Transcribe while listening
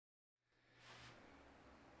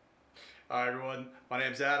Hi everyone, my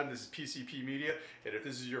name's Adam, this is PCP Media, and if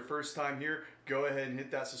this is your first time here, go ahead and hit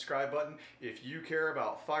that subscribe button if you care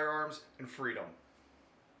about firearms and freedom.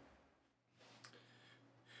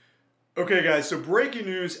 Okay guys, so breaking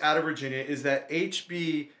news out of Virginia is that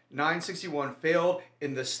HB 961 failed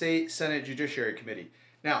in the State Senate Judiciary Committee.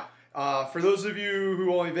 Now, for those of you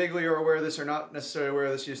who only vaguely are aware of this or not necessarily aware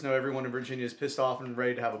of this, you just know everyone in Virginia is pissed off and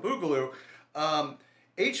ready to have a boogaloo.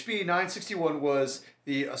 HB 961 was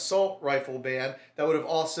the assault rifle ban that would have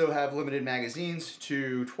also have limited magazines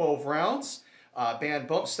to 12 rounds, banned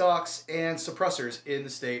bump stocks and suppressors in the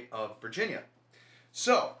state of Virginia.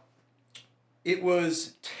 So, it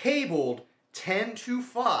was tabled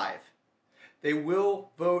 10-5. They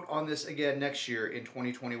will vote on this again next year in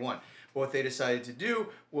 2021. What they decided to do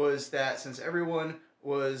was that since everyone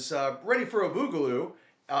was ready for a boogaloo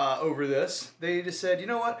over this, they just said, you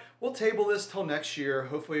know what, we'll table this till next year.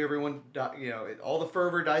 Hopefully everyone, all the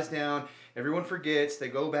fervor dies down, everyone forgets, they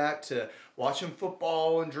go back to watching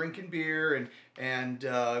football and drinking beer and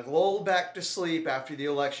lull back to sleep after the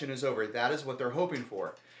election is over. That is what they're hoping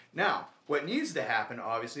for. Now, what needs to happen,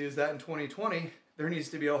 obviously, is that in 2020, there needs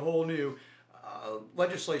to be a whole new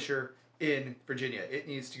legislature in Virginia. It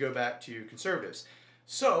needs to go back to conservatives.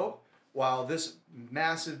 So, while this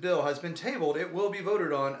massive bill has been tabled, it will be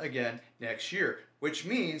voted on again next year, which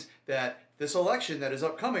means that this election that is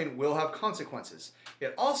upcoming will have consequences.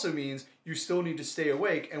 It also means you still need to stay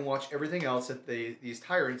awake and watch everything else that these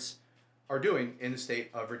tyrants are doing in the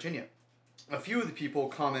state of Virginia. A few of the people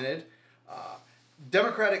commented,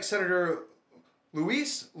 Democratic Senator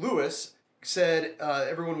Lewis said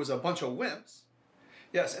everyone was a bunch of wimps.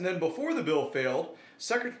 Yes, and then before the bill failed,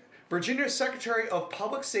 Virginia Secretary of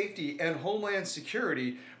Public Safety and Homeland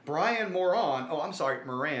Security, Moran,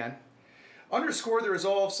 underscored the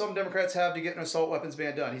resolve some Democrats have to get an assault weapons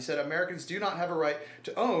ban done. He said Americans do not have a right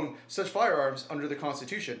to own such firearms under the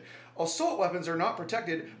Constitution. Assault weapons are not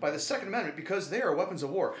protected by the Second Amendment because they are weapons of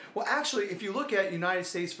war. Well, actually, if you look at United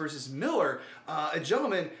States versus Miller, a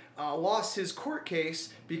gentleman lost his court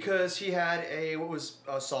case because he had a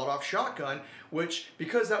sawed-off shotgun, which,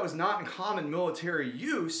 because that was not in common military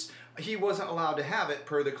use, he wasn't allowed to have it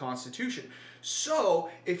per the Constitution. So,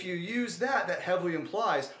 if you use that heavily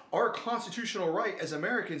implies our constitutional right as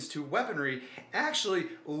Americans to weaponry actually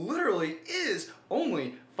literally is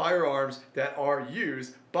only firearms that are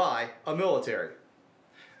used by a military.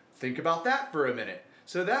 Think about that for a minute.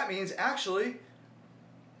 So that means actually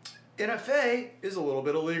NFA is a little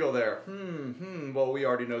bit illegal there. Well, we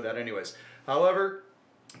already know that anyways. However,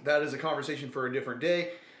 that is a conversation for a different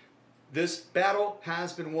day. This battle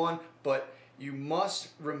has been won, but you must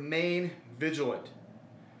remain vigilant.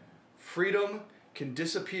 Freedom can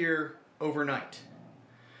disappear overnight.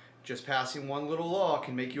 Just passing one little law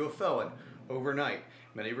can make you a felon overnight.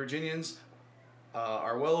 Many Virginians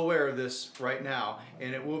are well aware of this right now,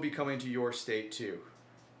 and it will be coming to your state too.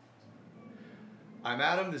 I'm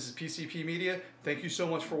Adam, this is PCP Media. Thank you so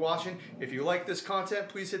much for watching. If you like this content,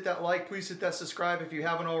 please hit that like, please hit that subscribe if you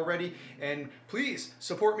haven't already, and please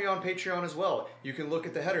support me on Patreon as well. You can look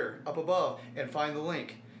at the header up above and find the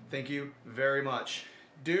link. Thank you very much.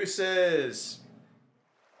 Deuces!